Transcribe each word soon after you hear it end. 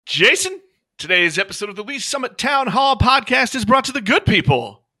Jason, today's episode of the Lee's Summit Town Hall podcast is brought to the good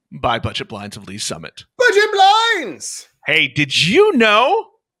people by Budget Blinds of Lee's Summit. Budget Blinds! Hey, did you know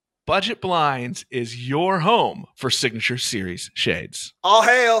Budget Blinds is your home for Signature Series shades? All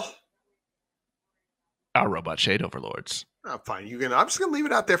hail. Our robot shade overlords. Oh, fine. I'm just going to leave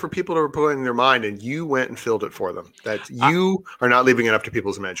it out there for people to put in their mind, and you went and filled it for them. That you are not leaving it up to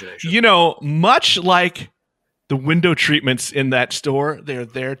people's imagination. You know, much like the window treatments in that store, they're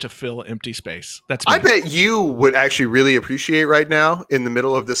there to fill empty space. That's me. I bet you would actually really appreciate right now, in the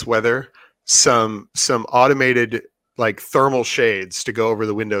middle of this weather, some automated like thermal shades to go over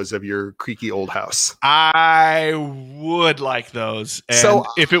the windows of your creaky old house. I would like those. And so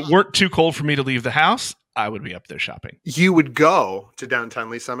if it weren't too cold for me to leave the house, I would be up there shopping. You would go to downtown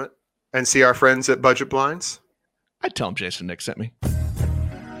Lee's Summit and see our friends at Budget Blinds? I'd tell them Jason Nick sent me.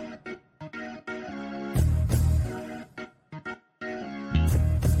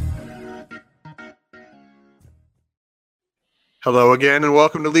 Hello again, and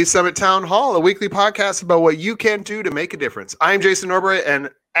welcome to Lee's Summit Town Hall, a weekly podcast about what you can do to make a difference. I'm Jason Norbury,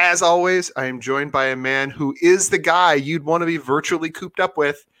 and as always, I am joined by a man who is the guy you'd want to be virtually cooped up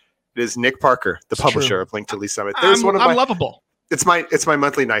with. It is Nick Parker, the publisher of Link to Lee's Summit. I'm lovable. It's my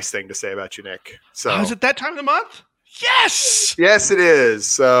monthly nice thing to say about you, Nick. So is it that time of the month? Yes. Yes, it is.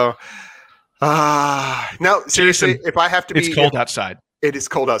 So, no, seriously, Jason, if I have to be, it's cold outside. It is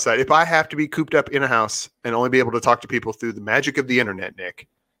cold outside. If I have to be cooped up in a house and only be able to talk to people through the magic of the internet, Nick,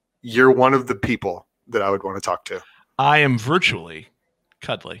 you're one of the people that I would want to talk to. I am virtually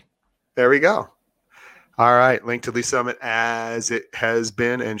cuddly. There we go. All right. Link to Lee's Summit, as it has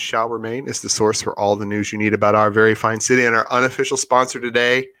been and shall remain, is the source for all the news you need about our very fine city. And our unofficial sponsor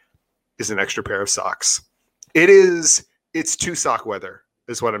today is an extra pair of socks. It's 2-sock weather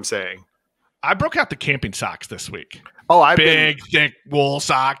is what I'm saying. I broke out the camping socks this week. Oh, thick wool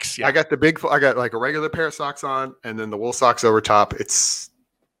socks. Yeah. I got like a regular pair of socks on, and then the wool socks over top. It's.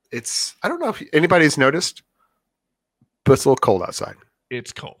 I don't know if anybody's noticed, but it's a little cold outside.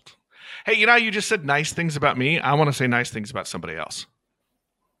 It's cold. Hey, you just said nice things about me. I want to say nice things about somebody else.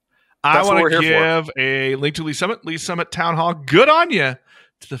 I want to give a link to Lee's Summit Town Hall. Good on you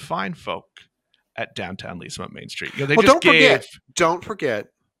to the fine folk at downtown Lee's Summit Main Street. Don't forget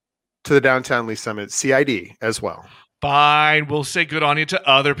to the downtown Lee's Summit CID as well. Fine. We'll say good on you to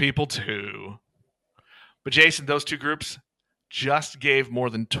other people too. But Jason, those two groups just gave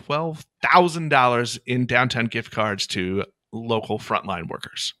more than $12,000 in downtown gift cards to local frontline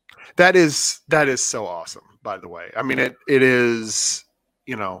workers. That is so awesome, by the way. I mean, it is,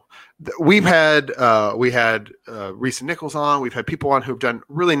 we had Reese Nichols on. We've had people on who've done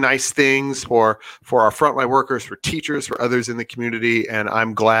really nice things for our frontline workers, for teachers, for others in the community. And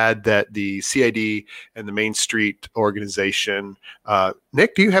I'm glad that the CID and the Main Street organization,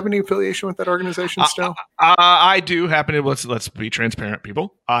 Nick, do you have any affiliation with that organization still? I do happen to, let's be transparent,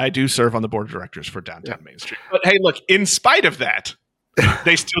 people. I do serve on the board of directors for downtown Main Street. But hey, look, in spite of that,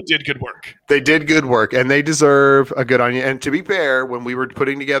 they still did good work. They did good work, and they deserve a good on you. And to be fair, when we were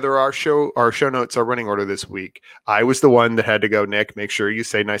putting together our show notes, our running order this week, I was the one that had to go, Nick, make sure you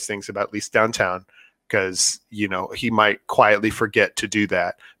say nice things about Lee's Downtown, because, he might quietly forget to do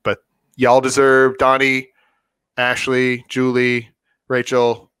that. But y'all deserve Donnie, Ashley, Julie,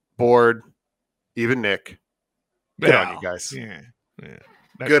 Rachel, Board, even Nick. Good on you guys. Yeah.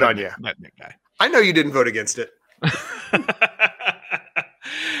 Good on you. That Nick guy. I know you didn't vote against it.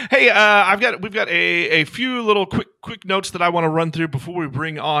 Hey, we've got a few little quick notes that I want to run through before we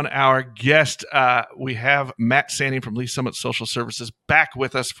bring on our guest. We have Matt Sanning from Lee's Summit Social Services back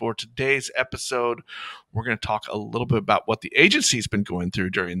with us for today's episode. We're going to talk a little bit about what the agency's been going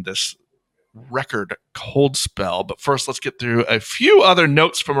through during this record cold spell. But first, let's get through a few other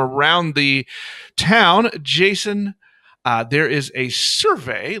notes from around the town. Jason, there is a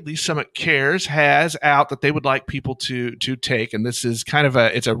survey Lee's Summit Cares has out that they would like people to take, and this is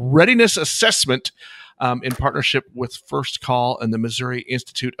it's a readiness assessment in partnership with First Call and the Missouri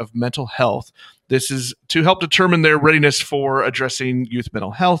Institute of Mental Health. This is to help determine their readiness for addressing youth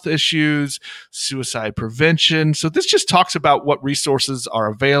mental health issues, suicide prevention. So this just talks about what resources are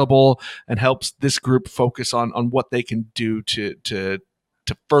available and helps this group focus on what they can do to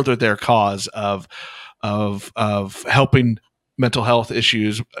further their cause of helping mental health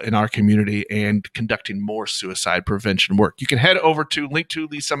issues in our community and conducting more suicide prevention work. You can head over to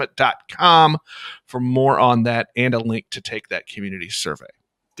linktoleesummit.com for more on that and a link to take that community survey.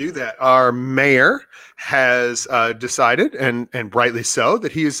 Do that. Our mayor has decided, and rightly so,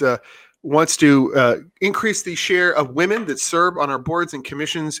 that he's wants to increase the share of women that serve on our boards and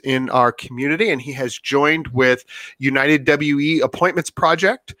commissions in our community, and he has joined with United WE Appointments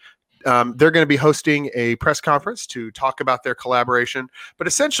Project. They're going to be hosting a press conference to talk about their collaboration. But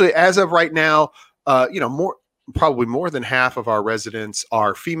essentially, as of right now, probably more than half of our residents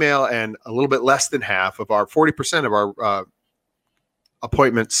are female, and a little bit less than half of our 40% of our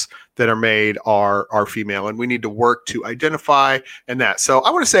appointments that are made are female, and we need to work to identify and that. So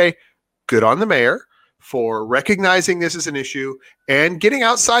I want to say good on the mayor for recognizing this as an issue and getting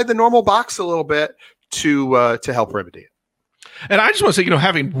outside the normal box a little bit to help remedy it. And I just want to say,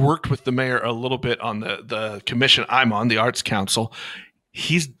 having worked with the mayor a little bit on the commission I'm on, the Arts Council,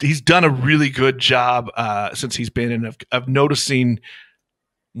 he's done a really good job since he's been in of noticing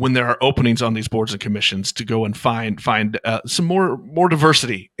when there are openings on these boards and commissions to go and find some more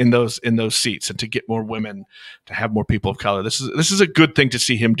diversity in those seats, and to get more women, to have more people of color. This is a good thing to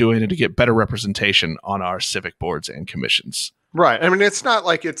see him doing, and to get better representation on our civic boards and commissions. Right. I mean, it's not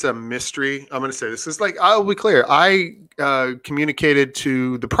like it's a mystery. I'm going to say this is like, I'll be clear. I communicated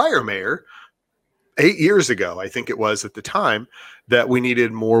to the prior mayor 8 years ago, I think it was at the time, that we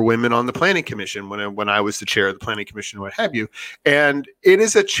needed more women on the planning commission when I was the chair of the planning commission, what have you. And it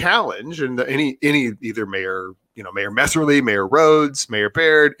is a challenge. And either mayor, Mayor Messerly, Mayor Rhodes, Mayor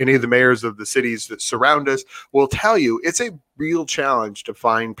Baird, any of the mayors of the cities that surround us will tell you it's a real challenge to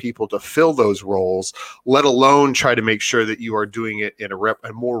find people to fill those roles, let alone try to make sure that you are doing it in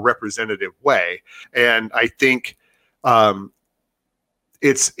a more representative way. And I think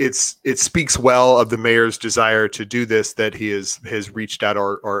it speaks well of the mayor's desire to do this, that he has reached out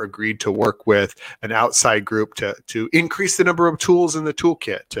or agreed to work with an outside group to increase the number of tools in the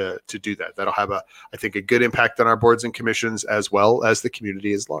toolkit to do that. That'll have I think a good impact on our boards and commissions as well as the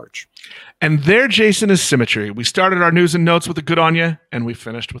community as large. And there, Jason, is symmetry. We started our news and notes with a good on you, and we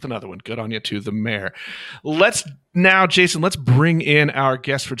finished with another one. Good on you to the mayor. Jason, let's bring in our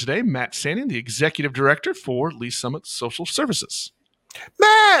guest for today, Matt Sanning, the executive director for Lee's Summit Social Services.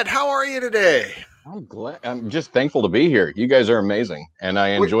 Matt, how are you today? I'm just thankful to be here. You guys are amazing, and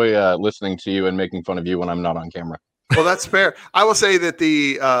I enjoy listening to you and making fun of you when I'm not on camera. Well, that's fair. I will say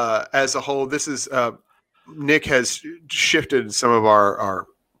that as a whole, this is Nick has shifted some of our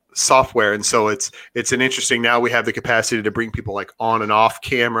software, and so it's an interesting. Now we have the capacity to bring people like on and off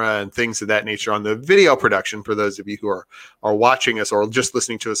camera and things of that nature on the video production. For those of you who are watching us or just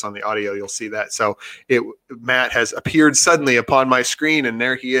listening to us on the audio, you'll see that. So Matt has appeared suddenly upon my screen, and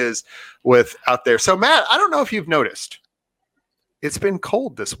there he is out there. So Matt, I don't know if you've noticed, it's been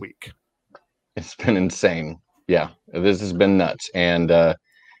cold this week. It's been insane. Yeah, this has been nuts, and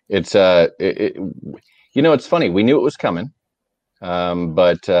it's it's funny. We knew it was coming.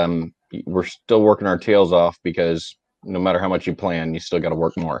 But we're still working our tails off, because no matter how much you plan, you still got to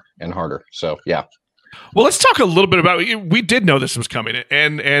work more and harder. So, yeah. Well, let's talk a little bit about, we did know this was coming,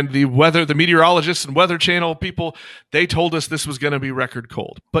 and the meteorologists and Weather Channel people, they told us this was going to be record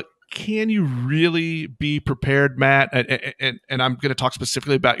cold. But can you really be prepared, Matt? And I'm going to talk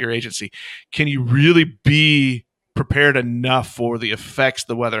specifically about your agency. Can you really be prepared enough for the effects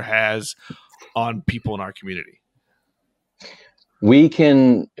the weather has on people in our community? We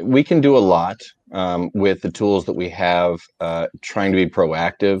can do a lot with the tools that we have, trying to be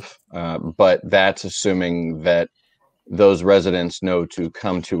proactive, but that's assuming that those residents know to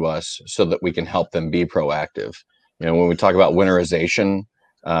come to us so that we can help them be proactive. When we talk about winterization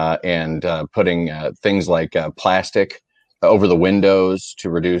and putting things like plastic over the windows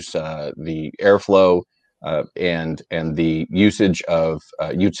to reduce the airflow and the usage of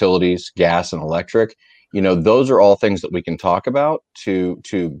utilities, gas and electric. Those are all things that we can talk about to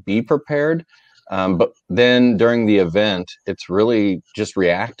be prepared. But then during the event, it's really just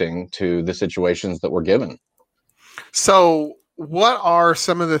reacting to the situations that we're given. So what are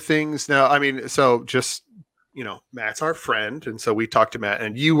some of the things now? I mean, so just, Matt's our friend. And so we talked to Matt,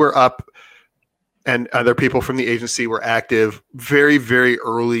 and you were up, and other people from the agency were active very, very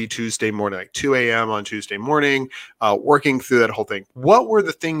early Tuesday morning, like 2 a.m. on Tuesday morning, working through that whole thing. What were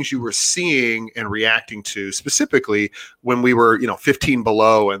the things you were seeing and reacting to specifically when we were, 15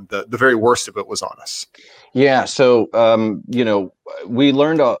 below and the very worst of it was on us? Yeah. So, we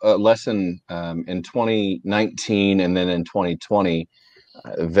learned a lesson in 2019 and then in 2020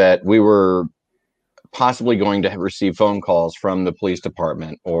 that we were possibly going to receive phone calls from the police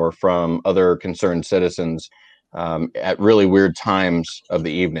department or from other concerned citizens at really weird times of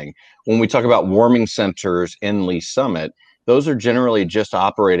the evening. When we talk about warming centers in Lee's Summit, those are generally just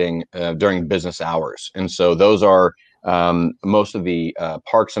operating during business hours. And so those are most of the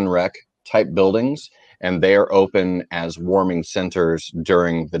Parks and Rec type buildings, and they are open as warming centers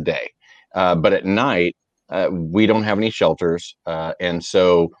during the day. But at night, we don't have any shelters. And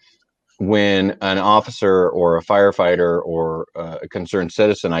so when an officer or a firefighter or a concerned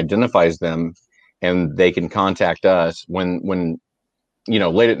citizen identifies them, and they can contact us when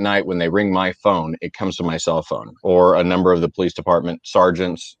late at night, when they ring my phone, it comes to my cell phone, or a number of the police department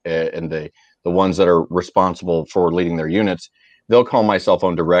sergeants and the ones that are responsible for leading their units, they'll call my cell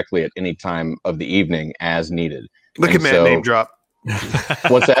phone directly at any time of the evening as needed. Look at Matt name drop.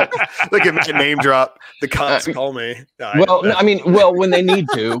 What's that? Look at Matt name drop. The cops call me. When they need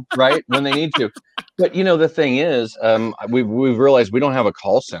to, right? When they need to. But the thing is, we've realized we don't have a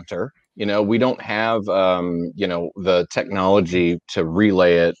call center. We don't have the technology to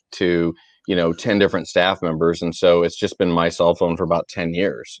relay it to 10 different staff members, and so it's just been my cell phone for about 10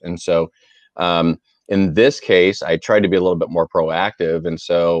 years. And so in this case, I tried to be a little bit more proactive, and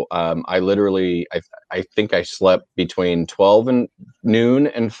so I think I slept between 12 and noon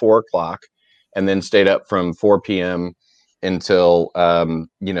and 4 o'clock, and then stayed up from 4 p.m. until 11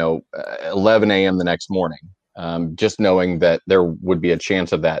 a.m. the next morning, just knowing that there would be a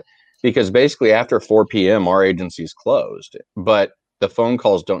chance of that. Because basically after 4 p.m., our agency is closed, but the phone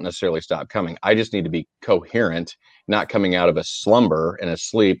calls don't necessarily stop coming. I just need to be coherent, not coming out of a slumber and a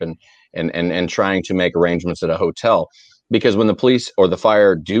sleep and trying to make arrangements at a hotel. Because when the police or the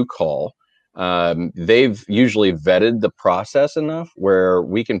fire do call, they've usually vetted the process enough where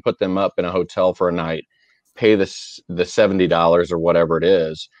we can put them up in a hotel for a night, pay the $70 or whatever it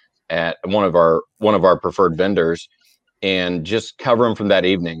is at one of our preferred vendors, and just cover them from that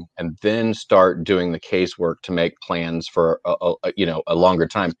evening, and then start doing the casework to make plans for a longer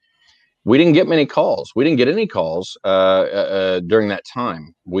time. We didn't get many calls. We didn't get any calls during that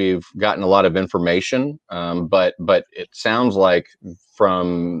time. We've gotten a lot of information, but it sounds like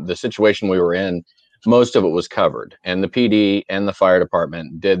from the situation we were in, most of it was covered, and the PD and the fire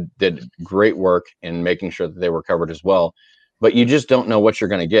department did great work in making sure that they were covered as well. But you just don't know what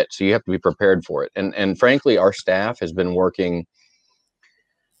you're going to get, so you have to be prepared for it. And frankly, our staff has been working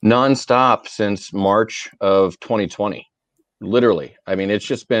nonstop since March of 2020. Literally, I mean,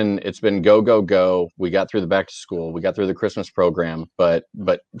 it's been go go go. We got through the back to school, we got through the Christmas program, but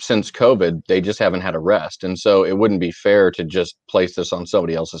since COVID, they just haven't had a rest, and so it wouldn't be fair to just place this on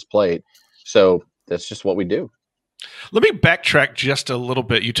somebody else's plate. So that's just what we do. Let me backtrack just a little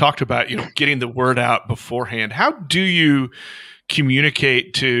bit. You talked about getting the word out beforehand. How do you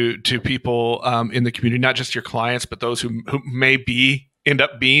communicate to people in the community, not just your clients, but those who may end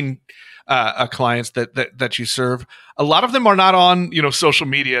up being clients that you serve? A lot of them are not on social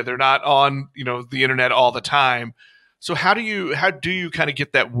media. They're not on the internet all the time. So how do you kind of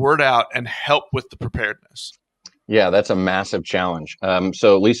get that word out and help with the preparedness? Yeah, that's a massive challenge.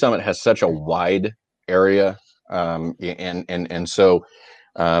 So Lee Summit has such a wide area. And so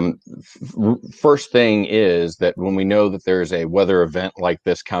first thing is that when we know that there's a weather event like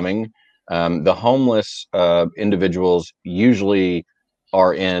this coming, the homeless individuals usually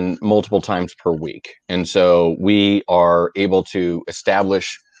are in multiple times per week. And so we are able to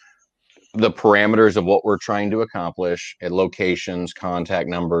establish the parameters of what we're trying to accomplish at locations, contact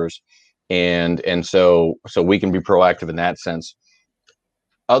numbers, and so we can be proactive in that sense.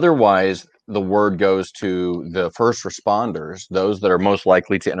 Otherwise, the word goes to the first responders, those that are most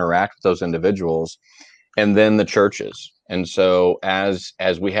likely to interact with those individuals, and then the churches. And so as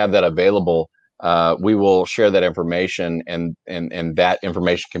we have that available, we will share that information, and that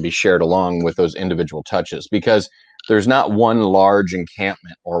information can be shared along with those individual touches, because there's not one large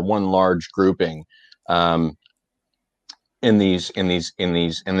encampment or one large grouping in this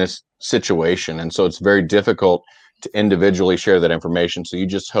situation. And so it's very difficult to individually share that information. So you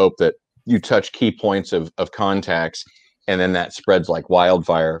just hope that you touch key points of contacts, and then that spreads like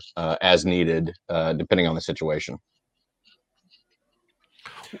wildfire as needed, depending on the situation.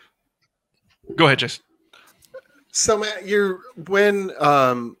 Go ahead, Jason. So Matt,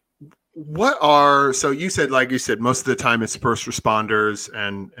 so you said most of the time it's first responders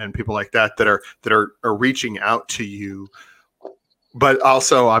and people like that are reaching out to you, but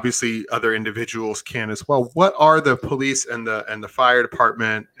also obviously other individuals can as well. What are the police and the fire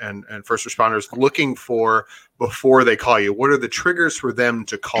department and first responders looking for before they call you? What are the triggers for them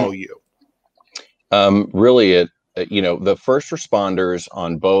to call you? Really, the first responders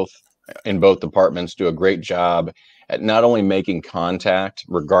in both departments do a great job at not only making contact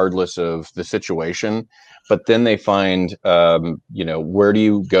regardless of the situation, but then they find, where do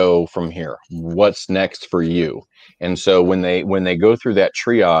you go from here? What's next for you? And so when they go through that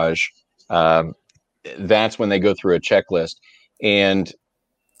triage, that's when they go through a checklist, and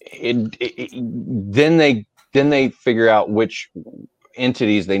then they figure out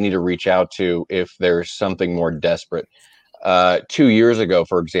entities they need to reach out to if there's something more desperate. 2 years ago,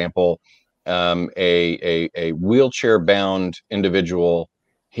 for example, a wheelchair-bound individual,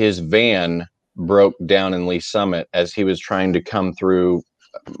 his van broke down in Lee Summit as he was trying to come through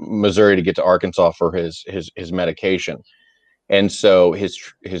Missouri to get to Arkansas for his medication. And so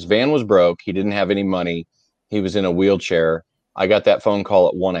his van was broke. He didn't have any money. He was in a wheelchair. I got that phone call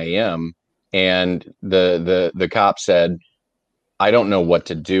at 1 a.m. and the cop said, "I don't know what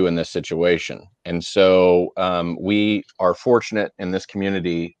to do in this situation." And so we are fortunate in this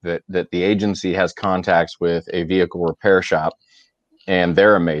community that the agency has contacts with a vehicle repair shop, and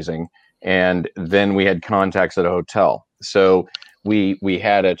they're amazing. And then we had contacts at a hotel. So we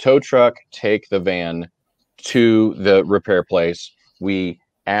had a tow truck take the van to the repair place. We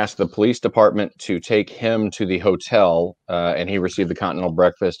asked the police department to take him to the hotel, and he received the continental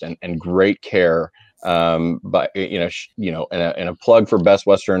breakfast and great care. But and a plug for Best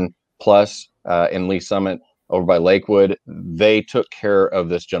Western Plus in Lee Summit over by Lakewood. They took care of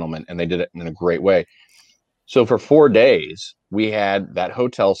this gentleman, and they did it in a great way. So for 4 days, we had that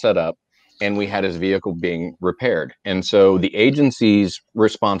hotel set up, and we had his vehicle being repaired. And so the agency's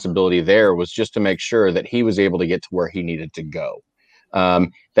responsibility there was just to make sure that he was able to get to where he needed to go.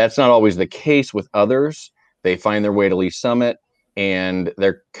 That's not always the case with others. They find their way to Lee Summit, and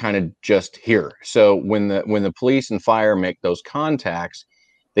they're kind of just here. So when the police and fire make those contacts,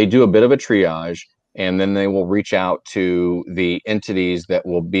 they do a bit of a triage, and then they will reach out to the entities that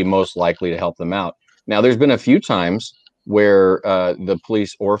will be most likely to help them out. Now, there's been a few times where the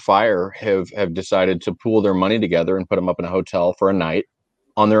police or fire have decided to pool their money together and put them up in a hotel for a night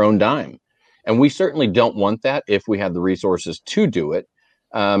on their own dime. And we certainly don't want that if we have the resources to do it.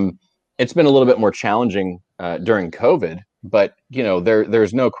 It's been a little bit more challenging during COVID, but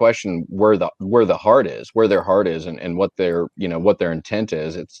there's no question where the heart is, where their heart is, and what their intent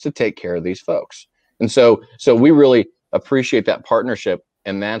is. It's to take care of these folks. And so we really appreciate that partnership,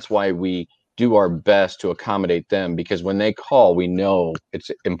 and that's why we do our best to accommodate them, because when they call, we know it's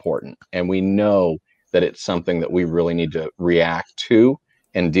important, and we know that it's something that we really need to react to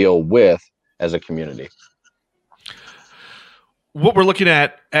and deal with as a community. What we're looking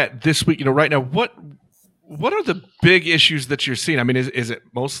at this week, right now, what are the big issues that you're seeing? I mean, is it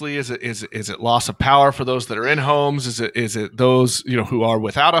mostly is it loss of power for those that are in homes? Is it those who are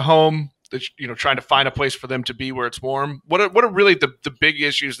without a home that trying to find a place for them to be where it's warm? What are really the big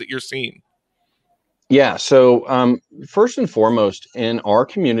issues that you're seeing? Yeah. So first and foremost, in our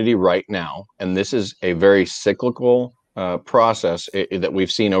community right now, and this is a very cyclical process that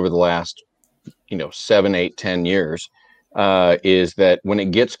we've seen over the last 7, 8, 10 years, is that when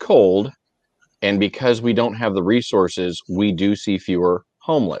it gets cold, and because we don't have the resources, we do see fewer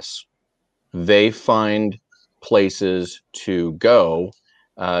homeless. They find places to go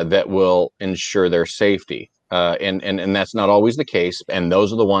that will ensure their safety, and that's not always the case. And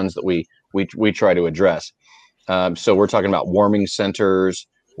those are the ones that we try to address. So we're talking about warming centers,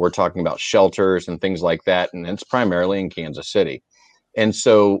 we're talking about shelters and things like that, and it's primarily in Kansas City. And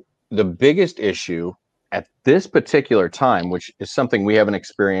so the biggest issue at this particular time, which is something we haven't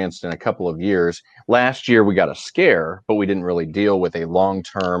experienced in a couple of years. Last year, we got a scare, but we didn't really deal with a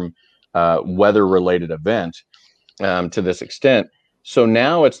long-term weather-related event to this extent. So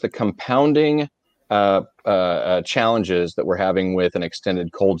now it's the compounding challenges that we're having with an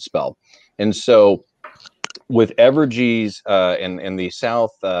extended cold spell. And so with Evergy's and the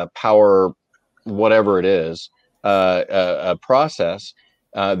South Power, whatever it is, process,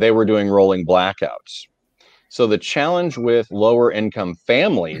 they were doing rolling blackouts. So the challenge with lower income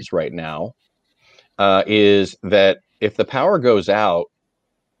families right now is that if the power goes out,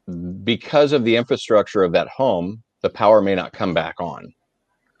 because of the infrastructure of that home, the power may not come back on.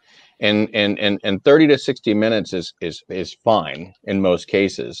 And 30 to 60 minutes is fine in most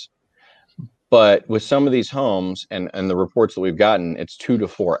cases. But with some of these homes and the reports that we've gotten, it's 2 to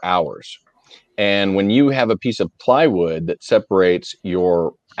 4 hours. And when you have a piece of plywood that separates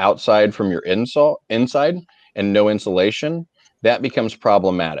your outside from your inside and no insulation, that becomes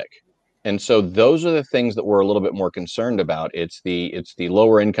problematic. And so those are the things that we're a little bit more concerned about. It's the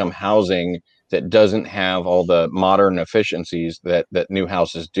lower income housing that doesn't have all the modern efficiencies that new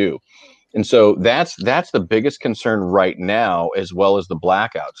houses do. And so that's the biggest concern right now, as well as the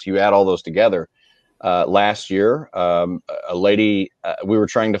blackouts. You add all those together. Last year, a lady, we were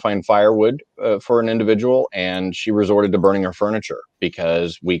trying to find firewood for an individual, and she resorted to burning her furniture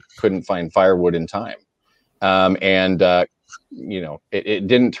because we couldn't find firewood in time. It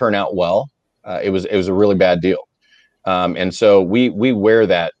didn't turn out well. It was a really bad deal. And so we wear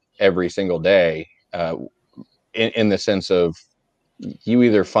that every single day in the sense of, you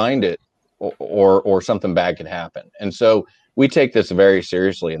either find it or something bad could happen. And so we take this very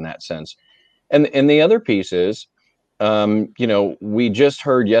seriously in that sense. And the other piece is, we just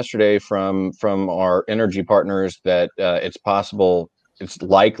heard yesterday from our energy partners that it's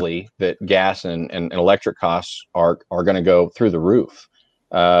likely that gas and electric costs are going to go through the roof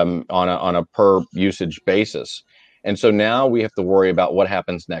on a per usage basis. And so now we have to worry about what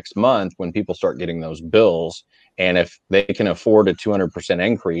happens next month when people start getting those bills, and if they can afford a 200%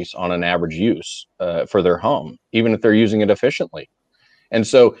 increase on an average use for their home, even if they're using it efficiently. And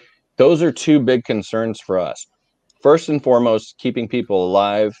so those are two big concerns for us. First and foremost, keeping people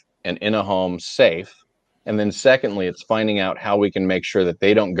alive and in a home safe. And then secondly, it's finding out how we can make sure that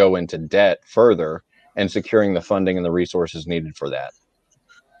they don't go into debt further and securing the funding and the resources needed for that.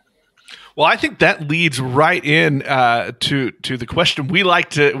 Well, I think that leads right in to the question we like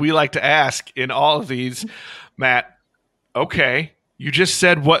to ask in all of these, Matt. Okay, you just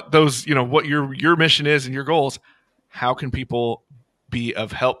said what those, what your mission is and your goals. How can people be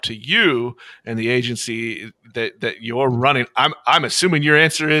of help to you and the agency that you're running? I'm assuming your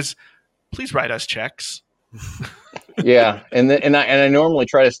answer is, please write us checks. Yeah, and I normally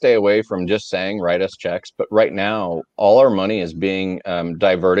try to stay away from just saying write us checks, but right now all our money is being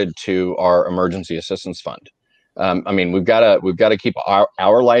diverted to our emergency assistance fund. We've got to keep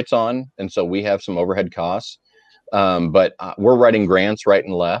our lights on, and so we have some overhead costs. But we're writing grants right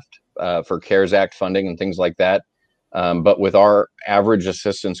and left for CARES Act funding and things like that. But with our average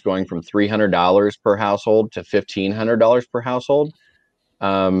assistance going from $300 per household to $1,500 per household,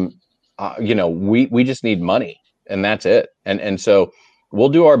 we just need money, and that's it. And so we'll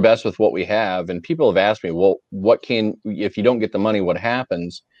do our best with what we have. And people have asked me, well, if you don't get the money, what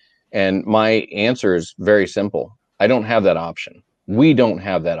happens? And my answer is very simple. I don't have that option. We don't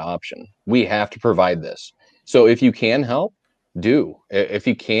have that option. We have to provide this. So if you can help, do. If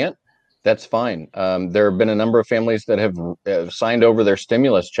you can't, that's fine. There have been a number of families that have signed over their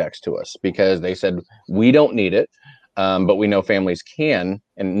stimulus checks to us because they said, we don't need it, but we know families can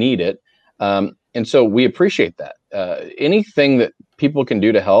and need it. And so we appreciate that. Anything that people can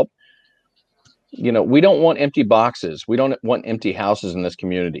do to help, we don't want empty boxes. We don't want empty houses in this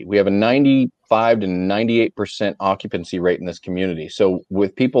community. We have a 95 to 98% occupancy rate in this community. So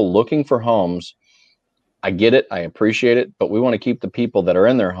with people looking for homes, I get it. I appreciate it. But we want to keep the people that are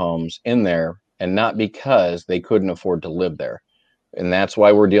in their homes in there, and not because they couldn't afford to live there. And that's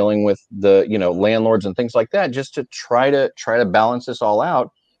why we're dealing with the, landlords and things like that, just to try to balance this all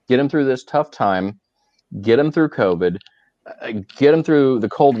out, get them through this tough time, get them through COVID, get them through the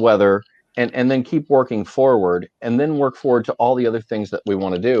cold weather, and then keep working forward, and then work forward to all the other things that we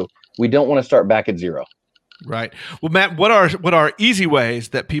want to do. We don't want to start back at zero. Right. Well, Matt, what are easy ways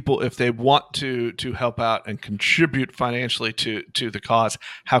that people, if they want to help out and contribute financially to the cause,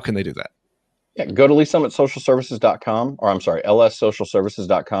 how can they do that? Yeah, go to LeeSummitSocialServices.com, or I'm sorry,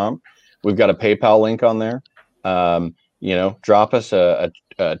 LSSocialServices.com. We've got a PayPal link on there. Drop us a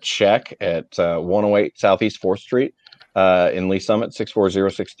check at 108 Southeast 4th Street in Lee Summit,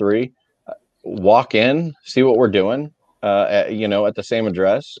 64063. Walk in, see what we're doing. At the same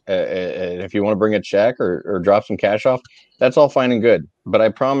address. If you want to bring a check or drop some cash off, that's all fine and good. But I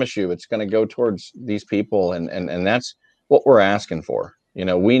promise you, it's going to go towards these people, and that's what we're asking for.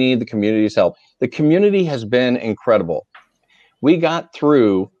 We need the community's help. The community has been incredible. We got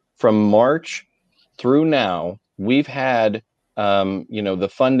through from March through now. We've had, the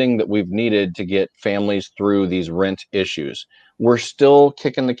funding that we've needed to get families through these rent issues. We're still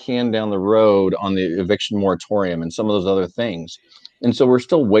kicking the can down the road on the eviction moratorium and some of those other things. And so we're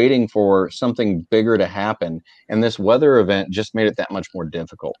still waiting for something bigger to happen. And this weather event just made it that much more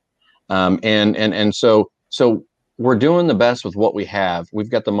difficult. So we're doing the best with what we have.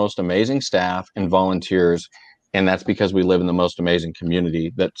 We've got the most amazing staff and volunteers, and that's because we live in the most amazing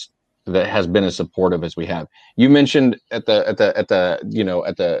community that has been as supportive as we have. You mentioned at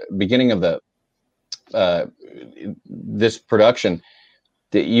the beginning of this production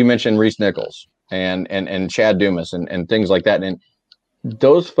that you mentioned Reese Nichols and Chad Dumas and things like that. And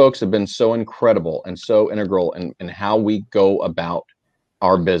those folks have been so incredible and so integral in how we go about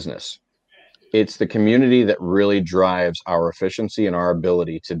our business. It's the community that really drives our efficiency and our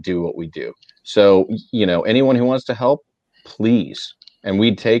ability to do what we do. So, anyone who wants to help, please. And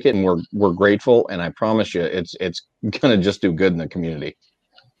we'd take it, and we're grateful. And I promise you, it's going to just do good in the community.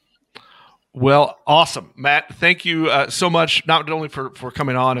 Well, awesome, Matt. Thank you so much, not only for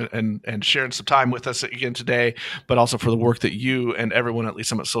coming on and sharing some time with us again today, but also for the work that you and everyone at Lee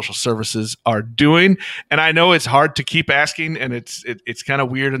Summit Social Services are doing. And I know it's hard to keep asking, and it's kind of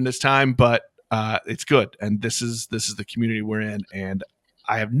weird in this time, but it's good. And this is the community we're in. And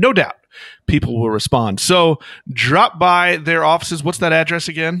I have no doubt people will respond. So drop by their offices. What's that address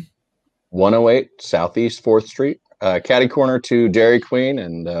again? 108 Southeast 4th Street, catty corner to Dairy Queen,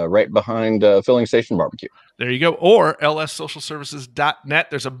 and right behind Filling Station Barbecue. There you go. Or lssocialservices.net.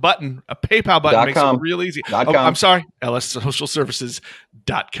 There's a button, a PayPal button. Makes it real easy. I'm sorry.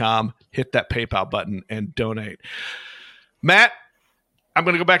 lssocialservices.com. Hit that PayPal button and donate. Matt, I'm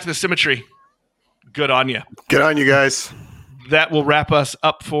going to go back to the symmetry. Good on you. Good on you guys. That will wrap us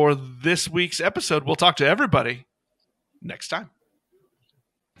up for this week's episode. We'll talk to everybody next time.